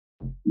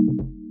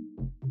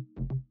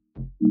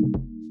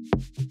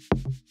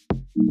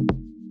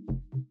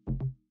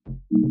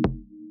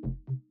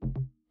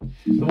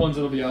The ones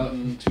that'll be out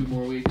in 2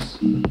 more weeks.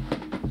 And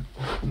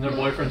their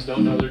boyfriends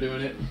don't know they're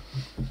doing it.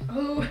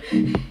 Oh.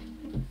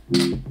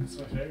 That's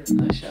my favorite.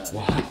 Nice shot.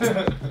 Wow.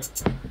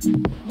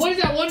 What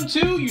is that,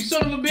 1-2? You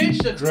son of a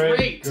bitch? That's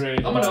great.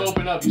 I'm gonna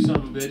open up, you son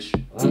of a bitch.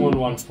 I'm on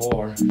 1-4.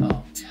 Oh,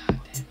 god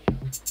damn you.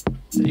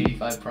 It's an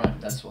 85 prime,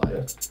 that's why.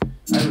 Yeah.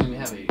 I don't even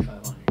have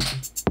 85 on here.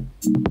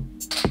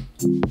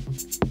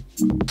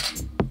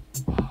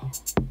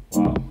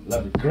 Wow,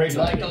 love it. Great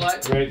lighting. You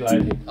like the light? Great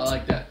lighting. I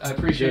like that. I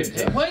appreciate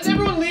it. Why is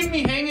everyone leaving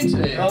me hanging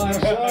today? Oh, I'm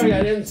sorry,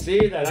 I didn't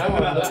see that. I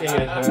was looking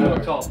at her.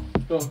 Go tall.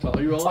 Go tall.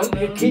 You rolling?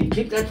 Okay,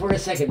 keep that for a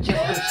second. Jeff,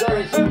 I'm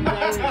sorry.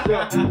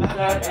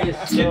 That is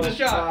so Get the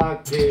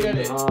shot. Get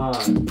it.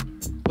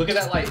 hard. Look at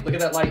that light. Look at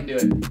that light and do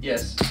it.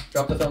 Yes.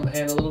 Drop the thumb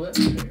hand a little bit.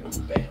 There you go.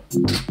 Bam.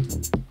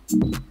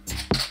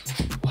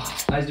 Wow.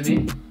 Eyes to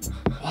me.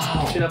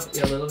 Wow. Chin up.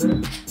 Yeah, a little bit.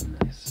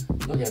 Nice.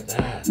 Look at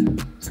that.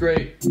 It's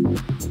great.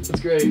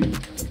 That's great.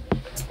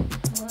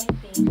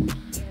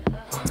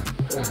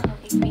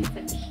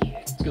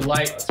 It's good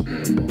light.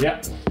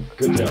 Yeah.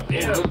 Good job.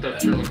 Yeah, look at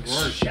that.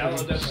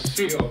 Shallow depth of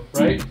field.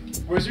 Right?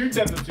 Where's your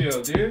depth of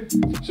field, dude?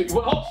 So you,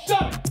 oh,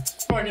 stop it!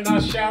 It's fucking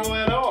not shallow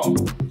at all.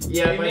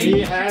 Yeah, but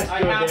he has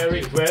to.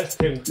 They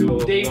request him to.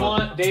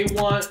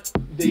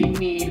 They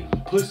need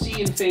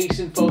pussy and face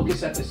and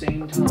focus at the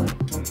same time.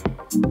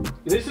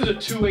 This is a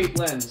 2.8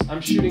 lens.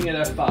 I'm shooting at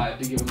f5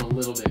 to give him a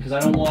little bit because I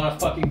don't want to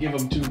fucking give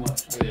him too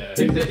much. Yeah.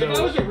 If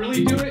I was to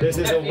really do it, This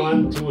is a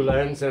f8. 1-2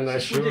 lens, and I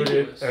shoot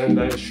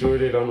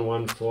it on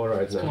 1-4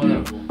 right now.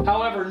 Wonderful.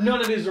 However, none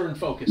of his are in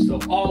focus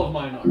though. All of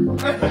mine are.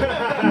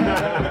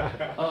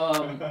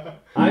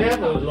 I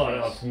have a lot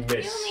of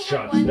missed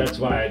shots. That's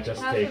why I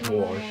just take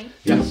more.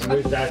 Just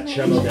with that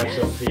shallow depth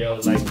of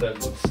field, like the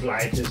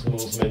slightest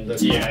movement, the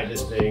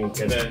slightest thing,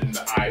 And then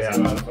the eyes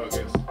go out of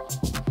focus.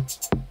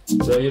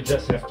 So you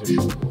just have to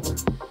shoot more.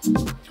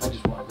 I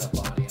just wanted that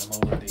body. I'm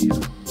over the.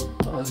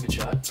 Oh, that's a good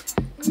shot.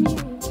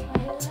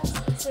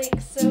 It's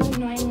like so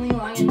annoyingly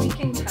long, and we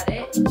can cut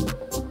it if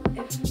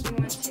we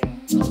want to.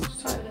 It's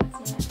tight.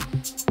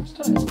 It's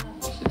tight.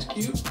 It's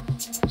cute.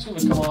 It's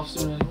gonna come off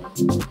soon anyway.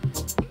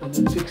 And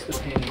then fix the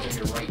panties on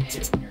your right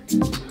hip when you're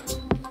good too.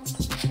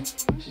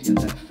 She's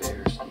got that fair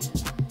skin.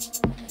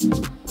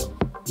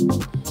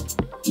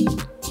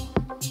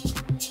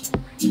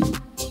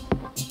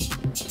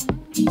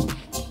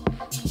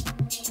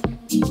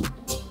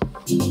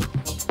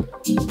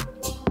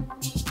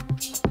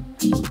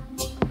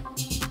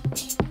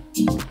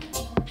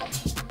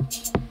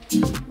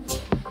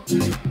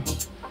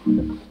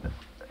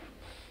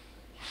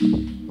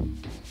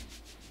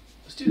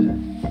 Let's do that.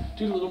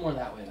 Do it a little more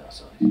that way though,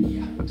 so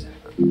yeah,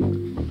 exactly.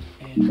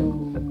 And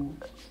go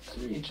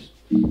 3 inches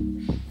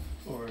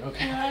forward,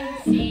 okay. I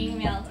love seeing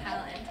male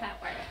talent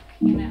at work,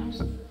 you know.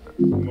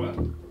 What?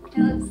 I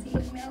love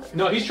seeing male talent.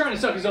 No, he's trying to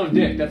suck his own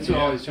dick. That's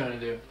all he's trying to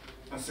do.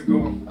 That's the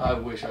goal. I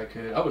wish I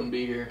could. I wouldn't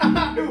be here.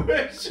 I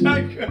wish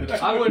I could.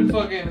 I wouldn't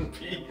fucking.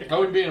 I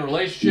wouldn't be in a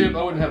relationship.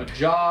 I wouldn't have a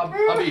job.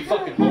 I'd be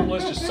fucking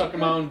homeless, just sucking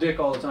my own dick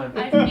all the time.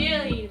 I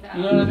feel you though.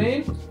 You know what I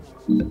mean?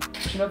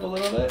 Chin up a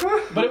little bit,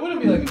 but it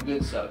wouldn't be like a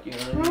good suck. You know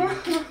what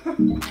I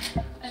mean?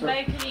 If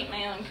I could eat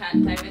my own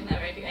cunt, I would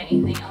never do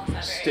anything else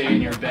ever. Stay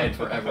in your bed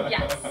forever.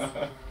 Yes.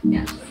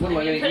 Yes. What am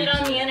I gonna put eat it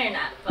on to? the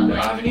internet, but I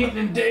like. haven't eaten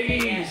in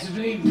days. I've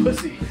been eating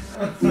pussy.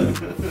 I'm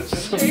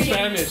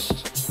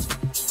famished.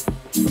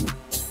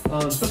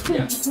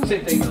 Yeah,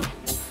 same thing though.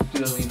 Do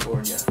the lean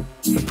forward, yeah.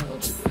 I'll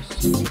do this.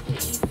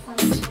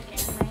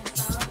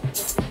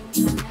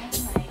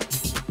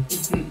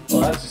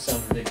 Well, that just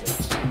sounds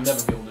ridiculous. You'll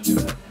never be able to do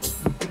that.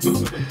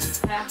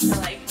 I have to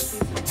like do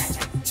some back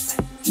exercises.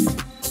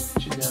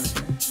 Chin down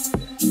here.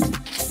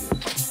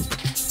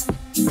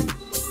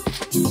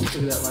 Look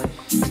at that light.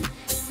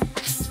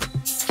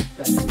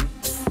 Back to me.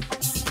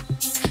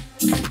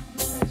 Nice.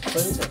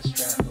 Play with that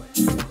strap like.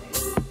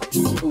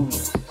 Ooh,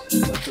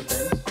 that's the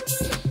thing.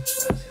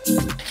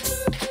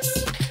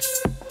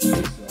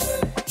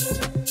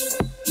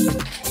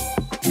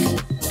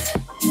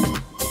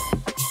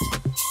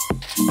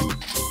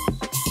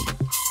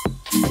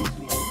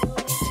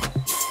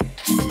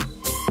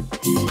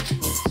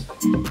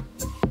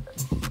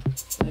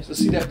 Nice. Let's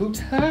see that boot.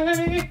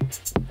 Hey,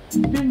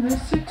 in the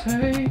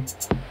city.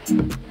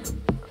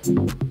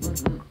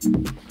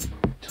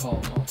 Tall,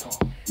 tall, tall.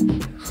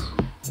 Yes.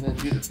 And then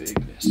do the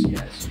bigness.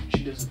 Yes, she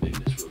does the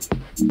bigness real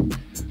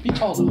good. Be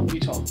tall though. Be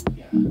tall.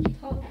 Yeah.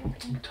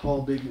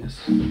 Tall bigness.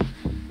 And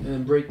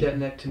then break that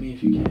neck to me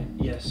if you can.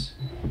 Yes.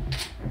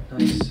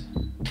 Nice.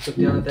 Look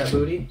down at that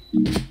booty.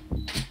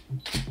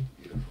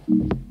 Beautiful.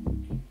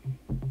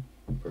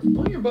 Perfect.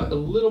 Point your butt a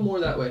little more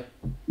that way.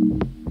 A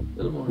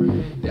little more.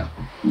 Right? Yeah.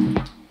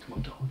 Come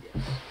on, tall.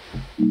 Yes.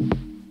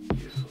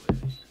 Beautiful,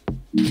 baby.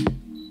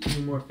 Give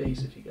me more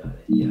face if you got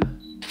it. Yeah.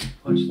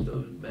 Watch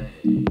those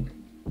bang.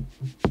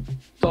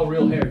 It's all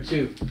real hair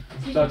too.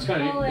 So it's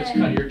kind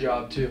of your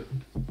job too.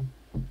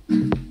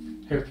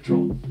 Hair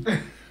patrol.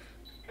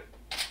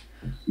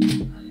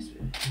 Nice,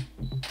 baby.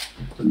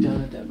 Look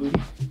down at that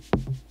booty.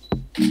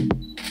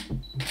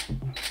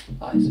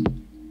 Eyes.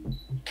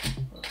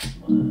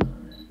 Smile.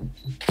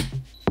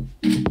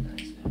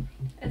 Nice.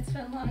 It's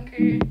been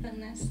longer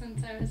than this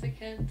since I was a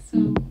kid,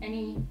 so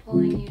any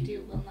pulling you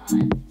do will not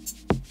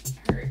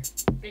hurt,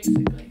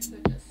 basically. So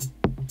just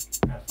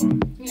Have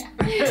fun. yeah.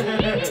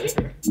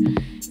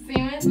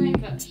 Same as my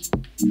bush.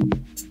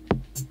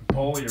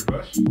 Pull your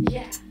bush?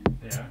 Yeah.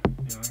 Yeah.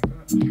 You like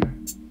that? Okay.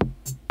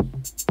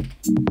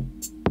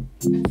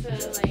 And so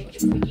like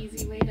it's an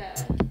easy way to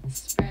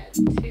spread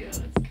too. It's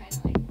kind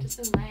of like just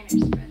a minor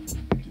spread.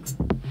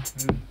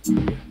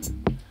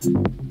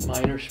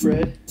 Minor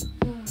spread.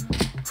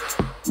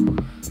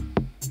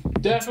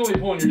 Definitely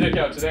pulling your dick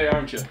out today,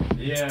 aren't you?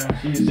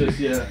 Yeah. She's just,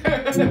 yeah.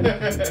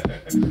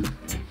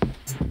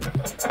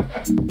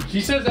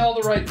 She says all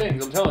the right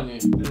things, I'm telling you.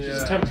 She's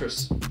Yeah. a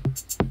temptress.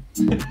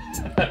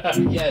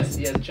 Yes,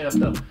 chin up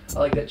though. I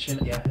like that chin.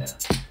 Yeah.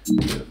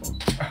 Beautiful.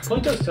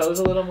 Point those toes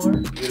a little more.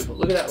 Beautiful.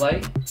 Look at that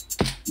light.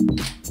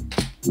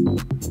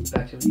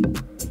 Back to me.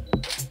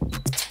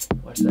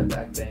 Watch that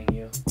back bang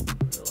you.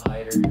 A little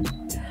hider.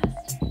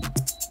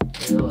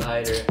 A little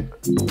hider.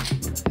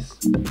 Nice.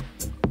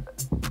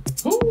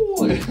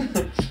 Ooh.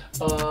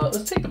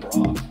 Let's take the bra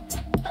off.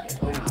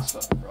 Open this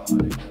fucking bra.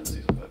 Dude. Let's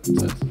see some fucking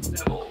sense.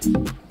 Nipples.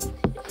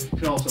 You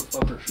can also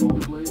fuck her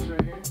shoulder blades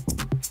right here.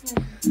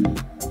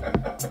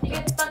 You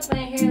get to fuck my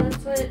hair.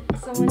 That's what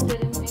someone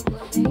did in my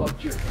clothing.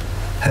 Fuck your.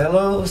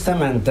 Hello,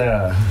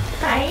 Samantha.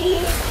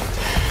 Hi.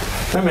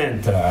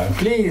 Samantha,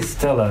 please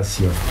tell us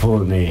your full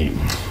name.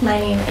 My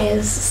name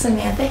is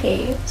Samantha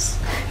Hayes.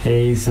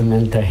 Hey,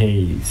 Samantha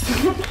Hayes.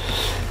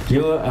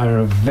 You are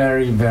a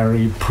very,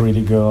 very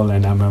pretty girl,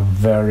 and I'm a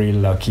very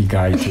lucky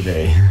guy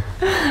today.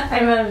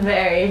 I'm a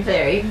very,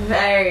 very,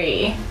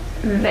 very,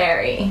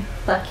 very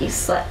lucky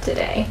slut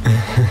today.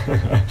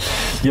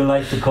 You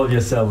like to call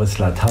yourself a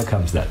slut. How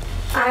comes that?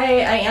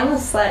 I am a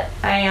slut.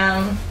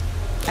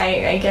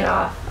 I get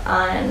off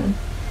on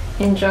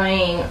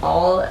enjoying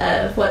all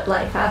of what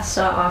life has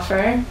to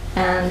offer,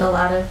 and a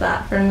lot of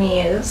that for me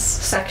is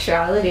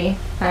sexuality.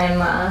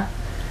 I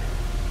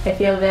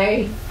feel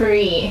very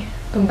free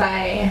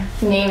by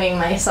naming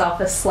myself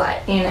a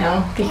slut,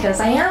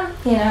 because I am.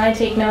 I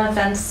take no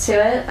offense to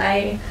it.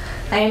 I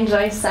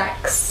enjoy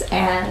sex,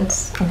 and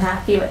I'm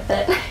happy with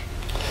it.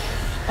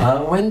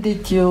 When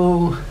did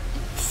you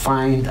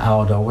find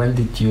out, or when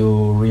did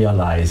you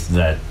realize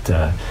that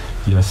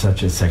you're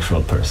such a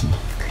sexual person?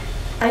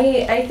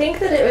 I think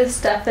that it was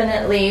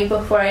definitely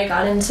before I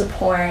got into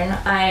porn.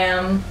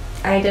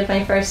 I did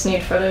my first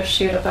nude photo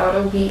shoot about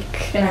a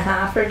week and a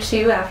half or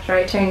two after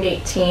I turned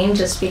 18,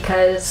 just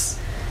because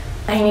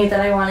I knew that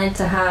I wanted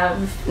to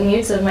have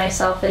nudes of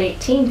myself at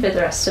 18 for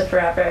the rest of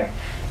forever.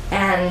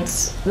 And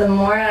the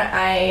more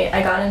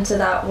I got into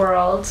that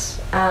world,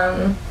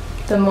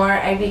 the more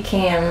I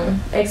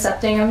became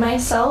accepting of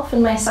myself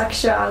and my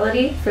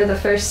sexuality for the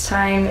first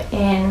time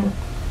in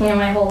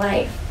my whole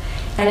life.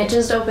 And it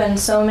just opened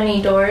so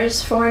many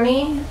doors for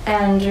me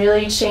and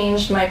really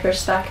changed my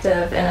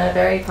perspective in a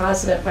very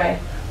positive way.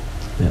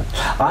 Yeah.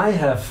 I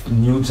have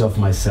nudes of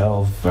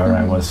myself where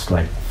I was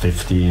like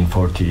 15,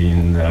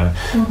 14,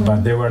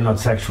 but they were not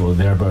sexual.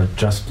 They were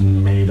just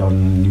made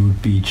on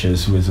nude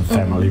beaches with a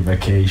family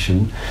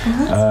vacation.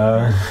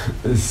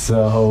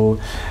 So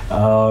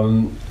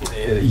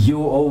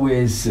you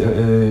always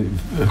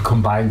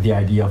combine the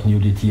idea of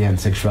nudity and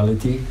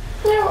sexuality?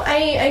 No,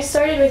 I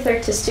started with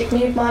artistic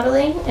nude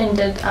modeling and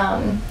did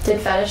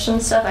fetish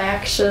and stuff. I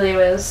actually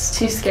was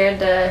too scared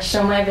to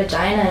show my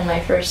vagina in my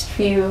first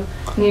few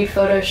nude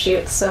photo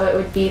shoots, so it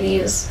would be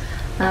these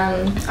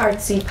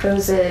artsy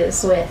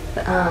poses with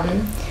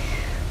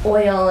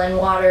oil and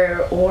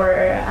water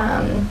or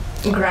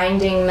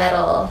grinding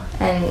metal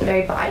and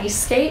very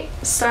bodyscape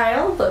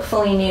style, but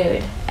fully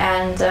nude.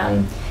 And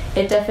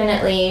it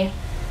definitely...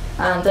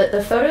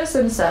 the photos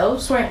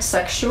themselves weren't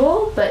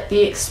sexual, but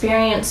the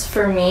experience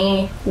for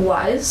me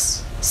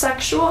was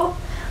sexual.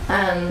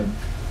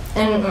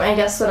 And I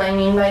guess what I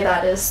mean by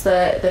that is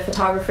the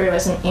photographer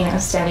wasn't,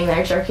 standing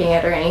there jerking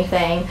it or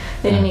anything.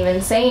 They didn't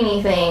even say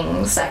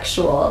anything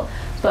sexual.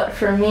 But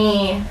for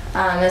me,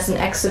 as an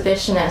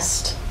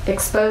exhibitionist,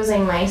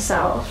 exposing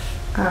myself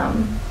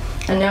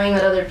and knowing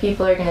that other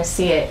people are going to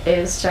see it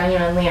is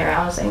genuinely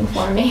arousing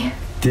for me.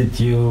 Did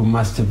you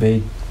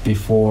masturbate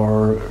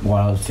before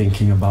while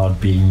thinking about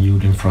being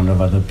nude in front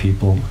of other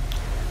people?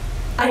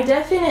 I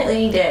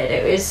definitely did.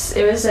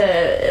 It was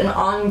an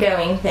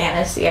ongoing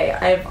fantasy.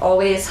 I've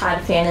always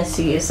had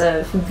fantasies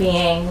of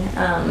being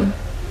a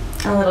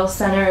little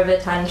center of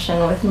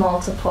attention with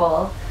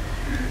multiple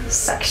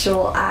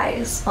sexual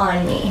eyes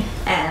on me,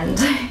 and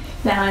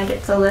now I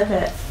get to live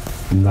it.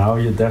 Now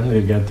you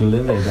definitely get to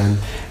live it. And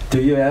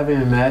do you ever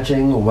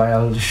imagine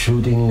while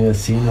shooting a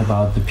scene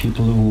about the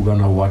people who are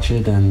gonna watch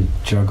it and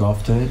jerk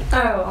off to it?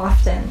 Oh,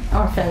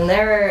 often.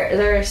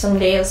 There are some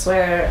days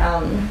where,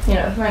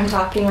 if I'm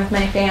talking with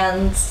my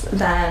fans,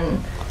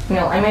 then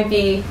I might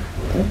be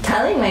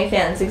telling my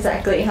fans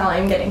exactly how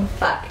I'm getting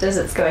fucked as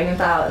it's going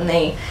about, and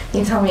they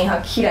tell me how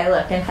cute I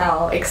look and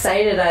how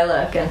excited I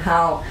look and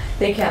how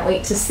they can't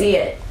wait to see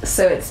it.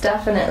 So it's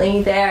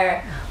definitely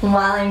there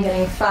while I'm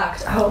getting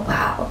fucked. Oh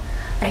wow,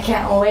 I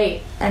can't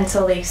wait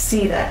until they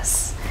see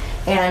this,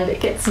 and it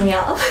gets me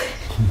up.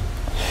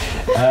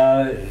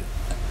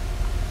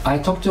 I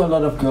talk to a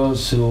lot of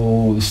girls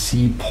who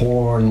see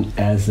porn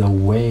as a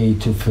way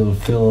to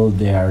fulfill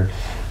their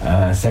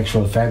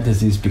sexual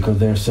fantasies, because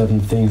there are certain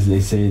things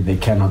they say they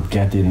cannot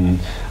get in,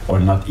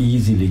 or not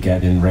easily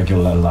get in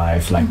regular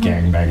life, like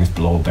gangbangs,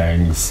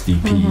 blowbangs,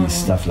 DPs,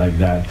 stuff like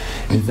that.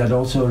 Is that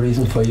also a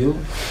reason for you?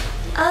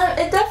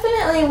 It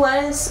definitely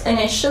was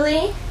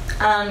initially.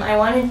 I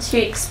wanted to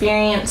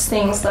experience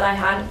things that I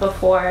hadn't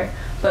before,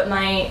 but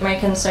my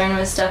concern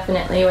was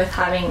definitely with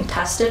having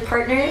tested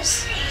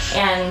partners,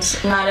 and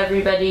not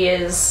everybody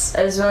is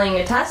as willing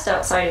to test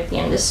outside of the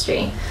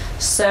industry.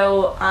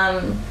 So,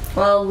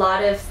 a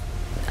lot of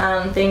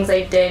things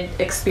I did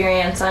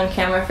experience on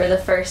camera for the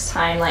first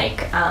time,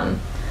 like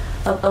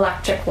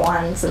electric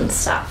wands and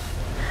stuff.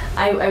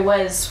 I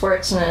was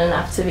fortunate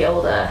enough to be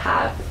able to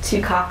have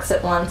 2 cocks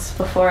at once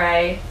before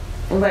I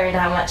learned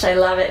how much I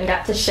love it and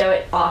got to show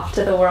it off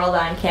to the world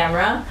on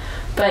camera.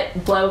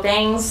 But blow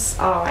bangs,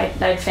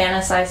 I'd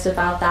fantasized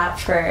about that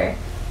for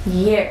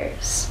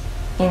years,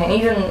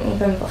 even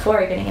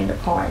before getting into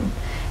porn.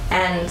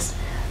 And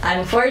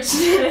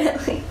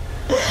unfortunately,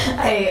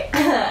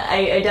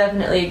 I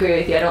definitely agree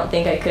with you. I don't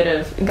think I could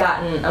have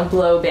gotten a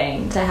blow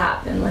bang to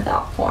happen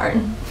without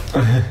porn.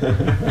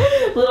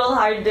 A little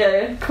hard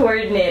to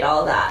coordinate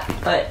all that,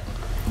 but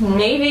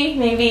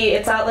maybe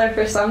it's out there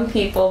for some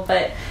people.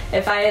 But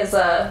if I, as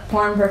a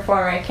porn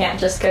performer, can't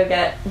just go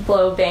get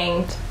blow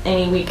banged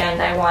any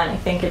weekend I want, I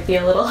think it'd be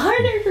a little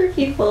harder for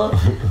people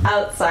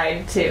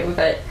outside too.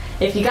 But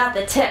if you got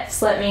the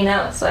tips, let me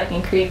know so I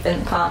can creep in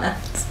the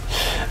comments.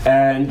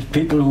 And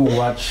people who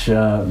watch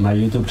my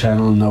YouTube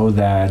channel know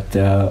that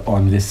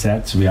on this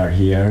set we are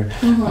here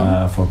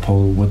for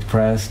Paul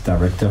Woodcrest,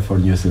 director for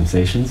New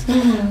Sensations,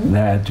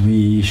 that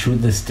we shoot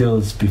the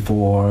stills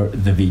before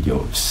the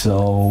video.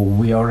 So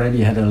we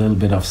already had a little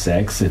bit of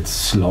sex. It's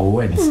slow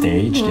and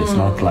staged. It's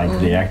not like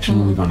the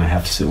action we're gonna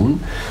have soon.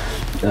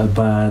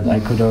 But I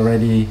could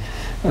already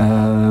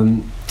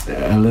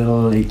a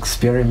little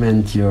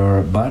experiment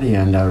your body,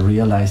 and I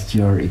realized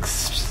you're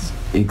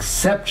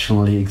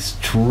exceptionally,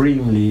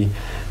 extremely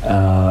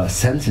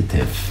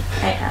sensitive.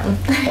 I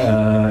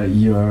am.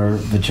 Your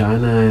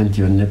vagina and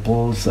your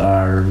nipples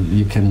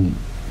you can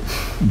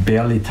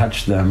barely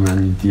touch them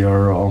and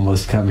you're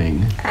almost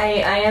coming.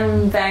 I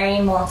am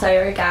very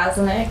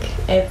multi-orgasmic.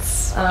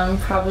 It's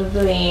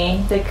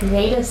probably the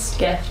greatest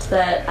gift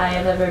that I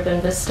have ever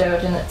been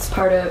bestowed, and it's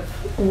part of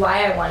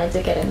why I wanted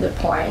to get into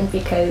porn,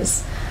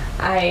 because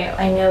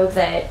I know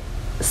that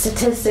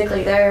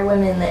statistically there are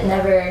women that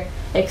never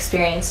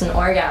experience an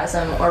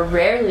orgasm, or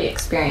rarely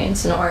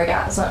experience an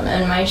orgasm,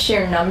 and my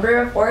sheer number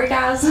of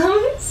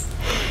orgasms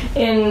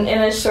in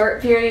a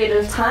short period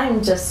of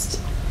time,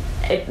 just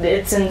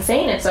it's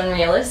insane. It's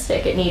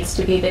unrealistic. It needs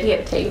to be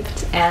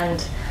videotaped.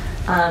 And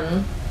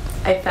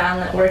I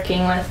found that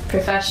working with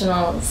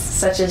professionals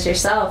such as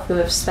yourself, who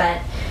have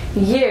spent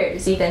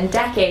years, even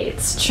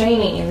decades,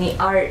 training in the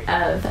art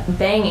of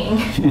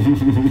banging,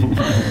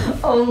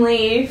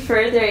 only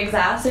further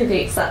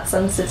exacerbates that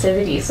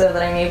sensitivity, so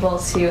that I'm able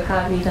to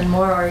have even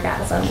more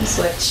orgasms,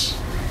 which,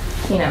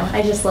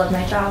 I just love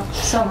my job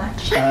so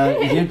much.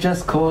 You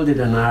just called it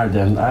an art,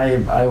 and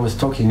I was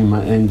talking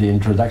in the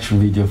introduction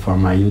video for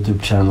my YouTube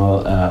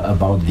channel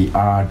about the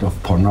art of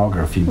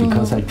pornography,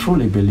 because I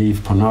truly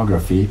believe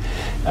pornography,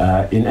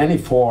 in any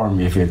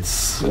form, if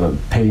it's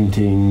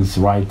paintings,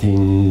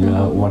 writing,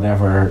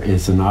 whatever,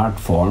 is an art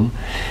form,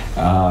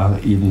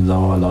 even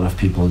though a lot of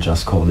people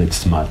just call it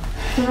smut.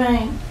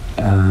 Right.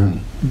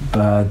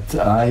 But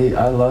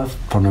I love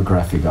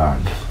pornographic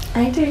art.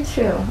 I do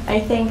too. I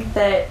think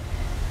that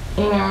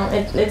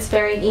it's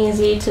very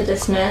easy to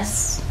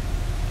dismiss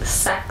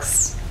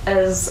sex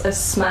as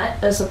smut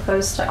as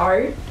opposed to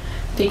art,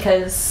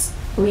 because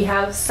we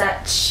have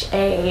such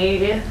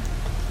a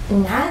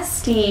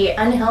nasty,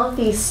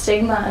 unhealthy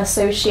stigma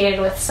associated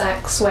with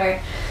sex,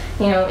 where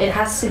it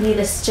has to be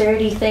this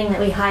dirty thing that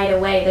we hide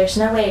away. There's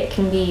no way it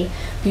can be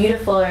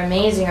beautiful or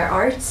amazing or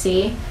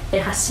artsy.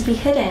 It has to be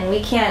hidden.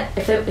 We can't,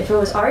 if it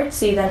was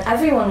artsy, then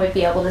everyone would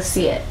be able to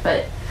see it,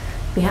 but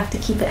we have to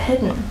keep it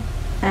hidden.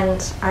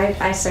 And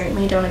I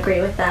certainly don't agree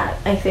with that.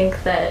 I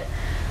think that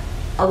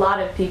a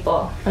lot of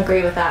people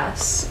agree with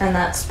us, and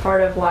that's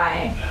part of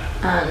why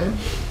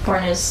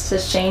porn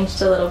has changed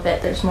a little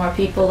bit. There's more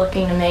people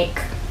looking to make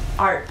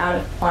art out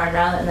of porn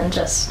rather than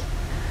just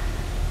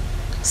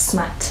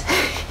smut.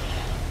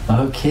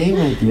 Okay,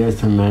 my dear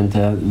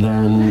Samantha,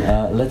 then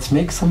let's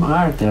make some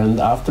art, and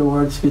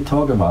afterwards we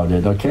talk about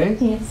it, okay?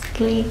 Yes,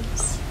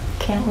 please.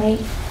 Can't wait.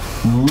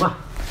 Mwah.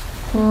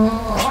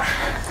 Mwah.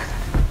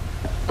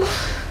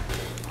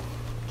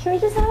 Can we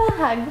just have a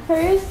hug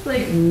first?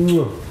 Like,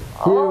 Here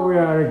we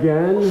are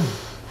again.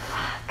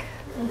 fuck.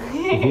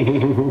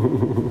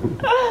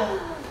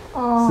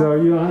 Oh. So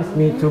you asked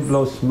me to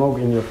blow smoke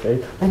in your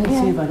face. Let me see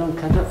Yeah. if I don't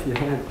cut off your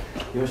hand.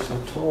 You're so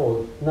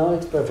tall. No,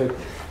 it's perfect.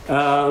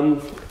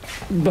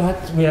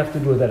 But we have to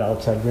do that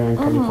outside. We're in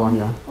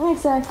California.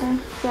 Exactly.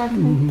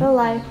 The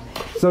life.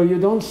 So you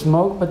don't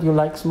smoke, but you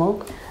like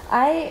smoke?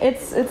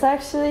 It's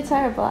actually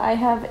terrible. I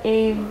have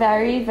a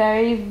very,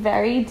 very,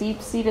 very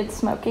deep-seated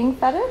smoking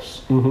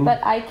fetish, but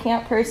I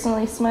can't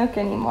personally smoke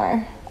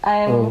anymore.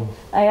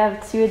 I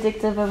have too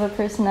addictive of a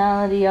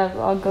personality.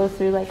 I'll go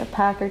through like a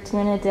pack or two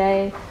in a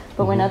day,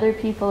 but when other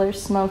people are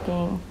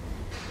smoking,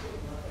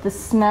 the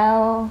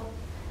smell,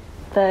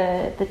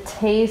 the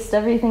taste,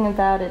 everything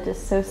about it is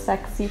so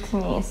sexy to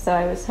me. So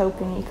I was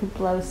hoping you could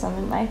blow some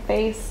in my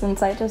face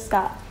since I just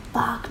got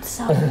fucked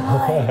so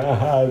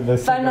good.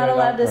 But I'm not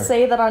allowed to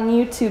say that on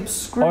YouTube.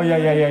 Screw Oh yeah.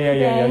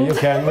 you. You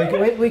can.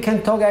 We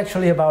can talk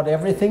actually about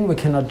everything. We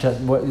cannot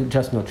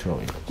just not show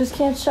it. Just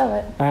can't show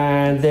it.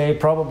 And they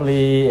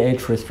probably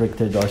age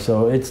restricted or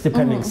so. It's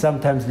depending.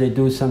 Sometimes they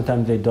do,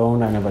 sometimes they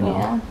don't. I never know.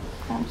 Yeah.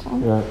 Gotcha.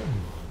 Yeah.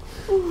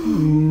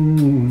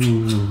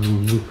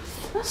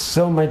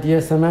 So, my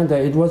dear Samantha,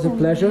 it was a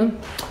pleasure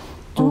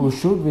to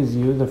shoot with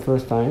you the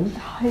first time.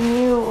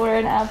 You were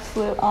an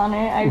absolute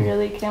honor. I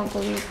really can't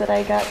believe that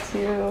I got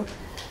to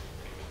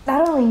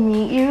not only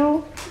meet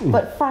you,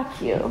 but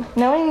fuck you.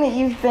 Knowing that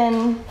you've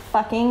been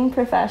fucking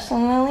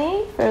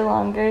professionally for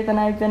longer than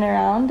I've been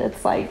around,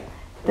 it's like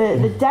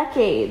the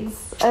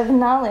decades of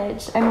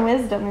knowledge and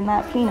wisdom in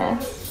that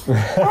penis.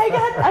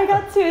 I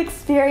got to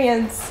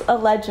experience a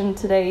legend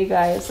today, you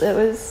guys. It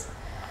was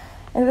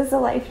a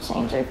life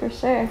changer for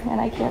sure, and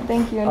I can't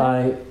thank you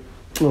enough.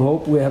 I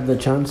hope we have the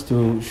chance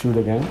to shoot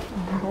again.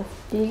 Yes,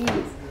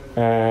 please.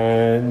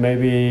 And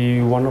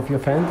maybe one of your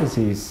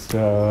fantasies,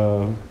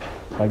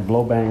 like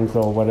blowbangs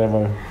or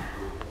whatever.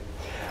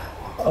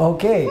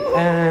 Okay,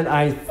 and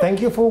I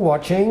thank you for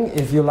watching.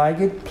 If you like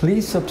it,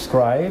 please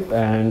subscribe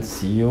and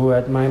see you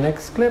at my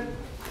next clip.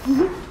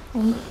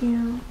 Thank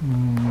you.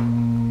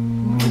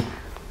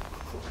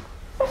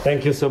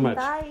 Thank you so much.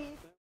 Bye.